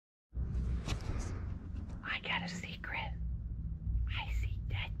got a secret. I see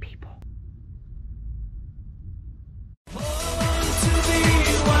dead people.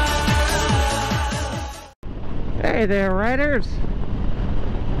 Hey there, riders.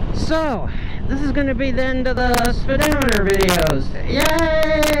 So, this is going to be the end of the speedometer videos.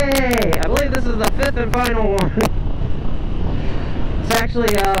 Yay! I believe this is the 5th and final one. It's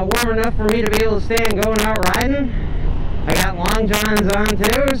actually warm enough for me to be able to stand going out riding. I got long johns on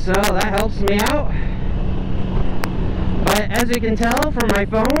too, so that helps me out. But as you can tell from my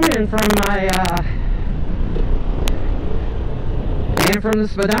phone and from my the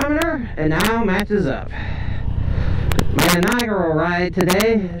speedometer, it now matches up. My inaugural ride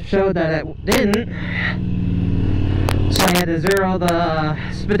today showed that it didn't, so I had to zero the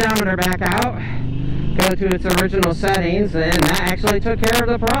speedometer back out, go to its original settings, and that actually took care of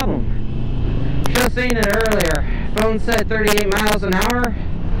the problem. Should have seen it earlier. Phone said 38 miles an hour,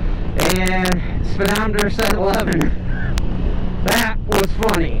 and speedometer said 11. That was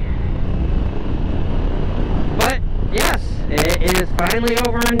funny. But yes, it is finally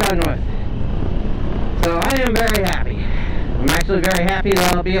over and done with. So I am very happy. I'm actually very happy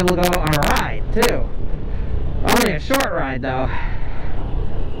that I'll be able to go on a ride too. Only a short ride though,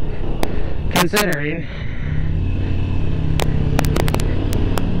 considering.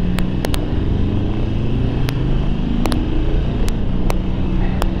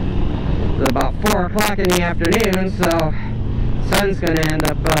 It's about 4 o'clock in the afternoon, so sun's going to end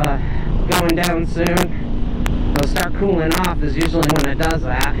up going down soon. It'll start cooling off is usually when it does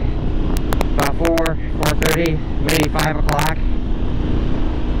that. About 4:30, maybe 5 o'clock.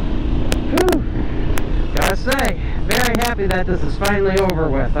 Whew. Gotta say, very happy that this is finally over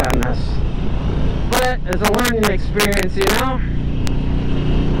with on this. But it's a learning experience, you know?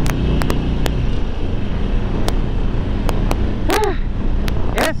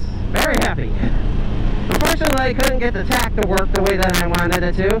 Yes, very happy. Unfortunately, I couldn't get the tach to work the way that I wanted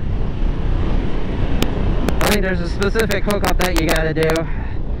it to. I think there's a specific hookup that you gotta do.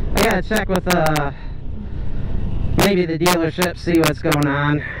 I gotta check with maybe the dealership, see what's going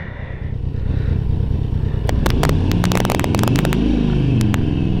on.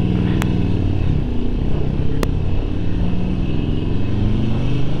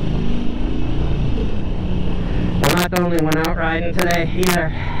 I'm not the only one out riding today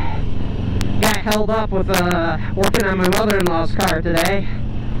either. Got held up with working on my mother-in-law's car today,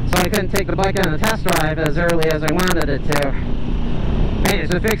 so I couldn't take the bike on a test drive as early as I wanted it to.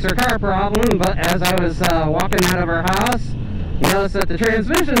 Managed to fix her car problem, but as I was walking out of her house, noticed that the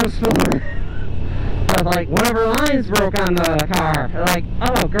transmission was spilling. I was like, one of her lines broke on the car. Like,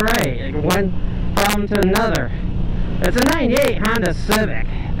 oh great, one problem to another. It's a 98 Honda Civic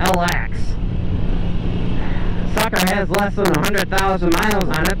LX. Sucker has less than 100,000 miles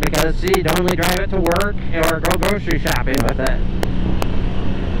on it because she'd only drive it to work or go grocery shopping with it.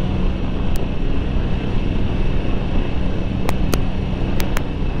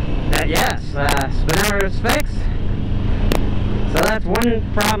 Yes, speedometer is fixed. So that's one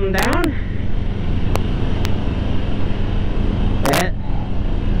problem down.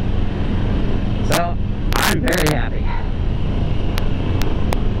 So I'm very happy.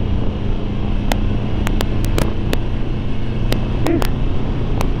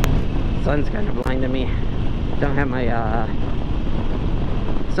 Sun's kind of blinding me. Don't have my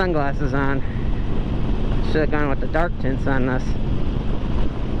sunglasses on. Should have gone with the dark tints on this.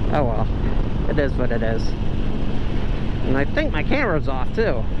 Oh well, it is what it is. And I think my camera's off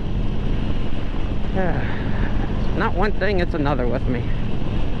too. Not one thing, it's another with me.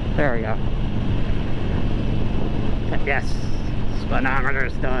 There we go. Yes,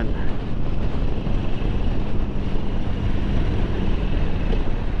 speedometer's done.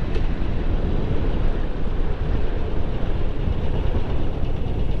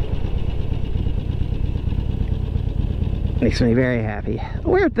 Makes me very happy. The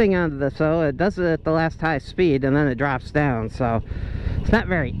weird thing on this though, it does it at the last high speed and then it drops down, so it's not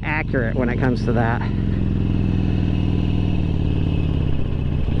very accurate when it comes to that.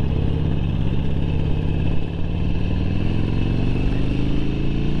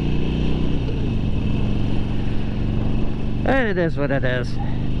 And it is what it is.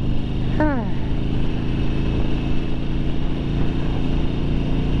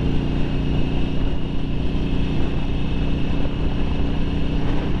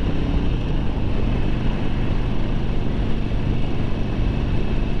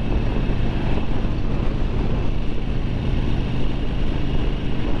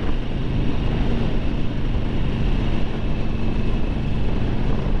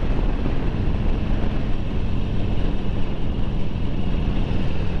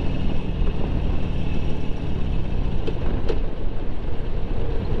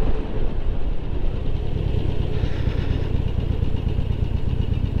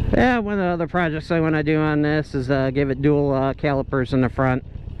 Yeah, one of the other projects I want to do on this is give it dual calipers in the front.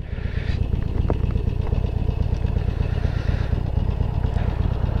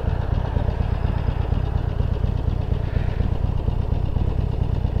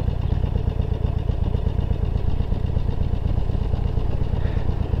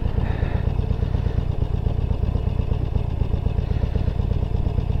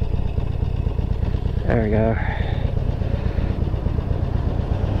 There we go.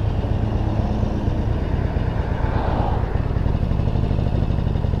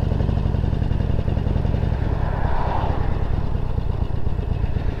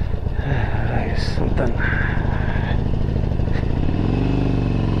 Something.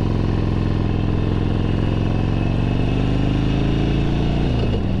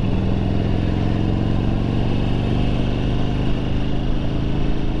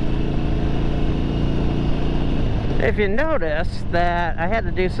 If you notice that I had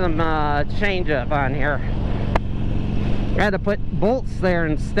to do some change up on here, I had to put bolts there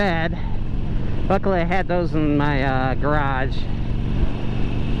instead. Luckily I had those in my garage,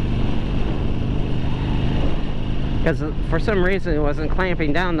 because for some reason it wasn't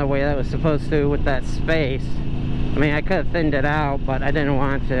clamping down the way that it was supposed to with that space. I mean, I could have thinned it out, but I didn't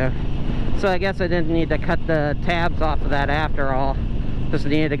want to. So I guess I didn't need to cut the tabs off of that after all. Just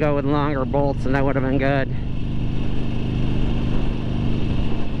needed to go with longer bolts and that would have been good.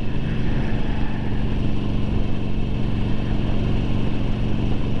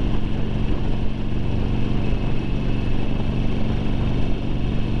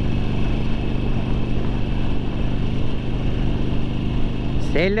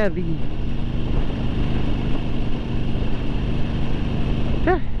 C'est la vie.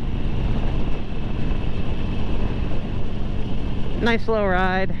 Nice slow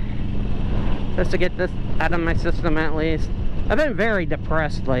ride, just to get this out of my system at least. I've been very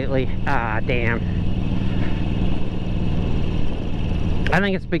depressed lately. Ah, damn. I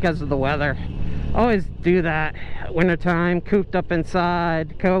think it's because of the weather. Always do that. Wintertime, cooped up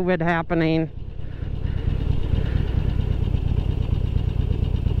inside, COVID happening.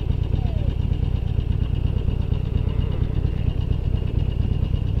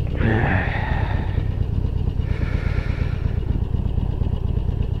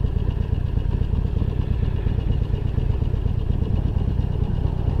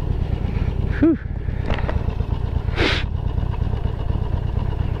 Whew.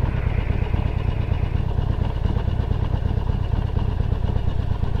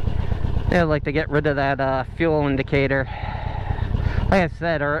 Yeah, I'd like to get rid of that fuel indicator. Like I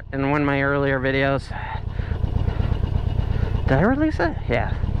said in one of my earlier videos. Did I release it?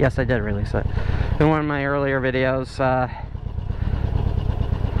 Yeah. Yes, I did release it. In one of my earlier videos, I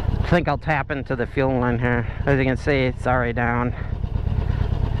think I'll tap into the fuel line here. As you can see, it's already down.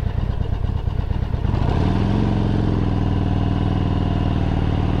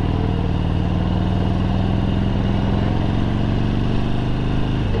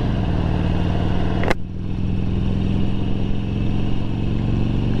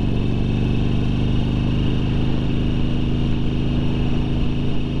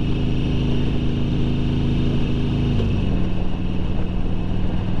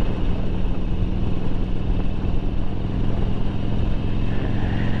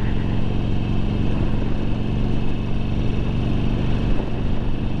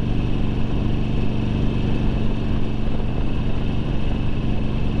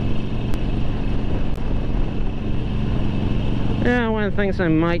 Yeah, one of the things I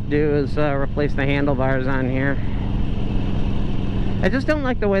might do is replace the handlebars on here. I just don't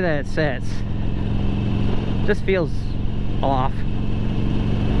like the way that it sits. It just feels off.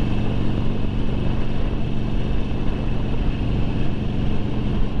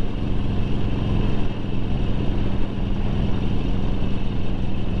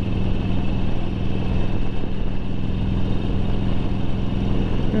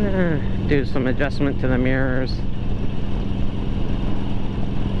 Do some adjustment to the mirrors.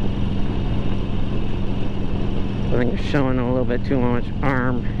 I think it's showing a little bit too much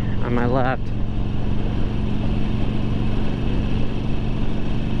arm on my left.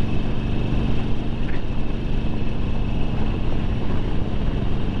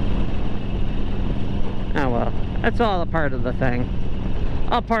 Oh well, that's all a part of the thing.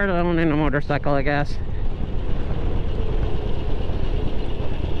 All part of owning a motorcycle, I guess.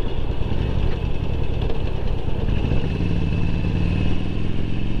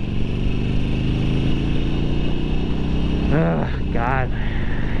 Oh, God.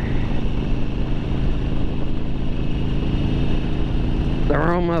 The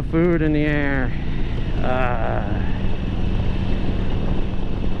aroma of food in the air.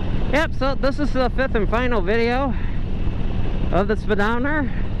 Yep, so this is the 5th and final video of the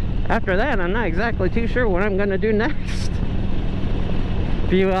speedometer. After that, I'm not exactly too sure what I'm going to do next.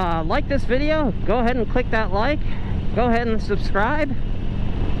 If you like this video, go ahead and click that like. Go ahead and subscribe.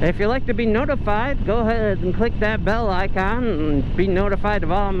 If you like to be notified, go ahead and click that bell icon and be notified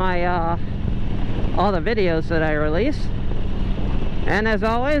of all my all the videos that I release. And as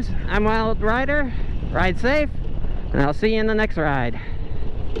always, I'm Wild Rider. Ride safe, and I'll see you in the next ride.